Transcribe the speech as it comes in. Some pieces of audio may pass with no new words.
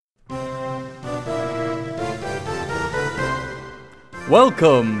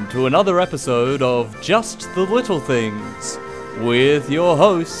Welcome to another episode of Just the Little Things with your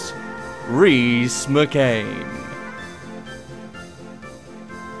host, Reese McCain.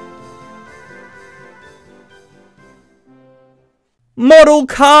 Model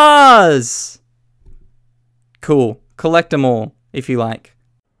cars! Cool. Collect them all, if you like.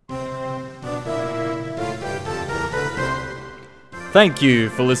 Thank you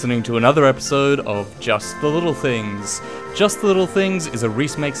for listening to another episode of Just the Little Things. Just the Little Things is a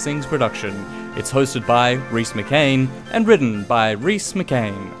Reese Makes Things production. It's hosted by Reese McCain and written by Reese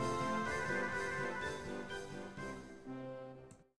McCain.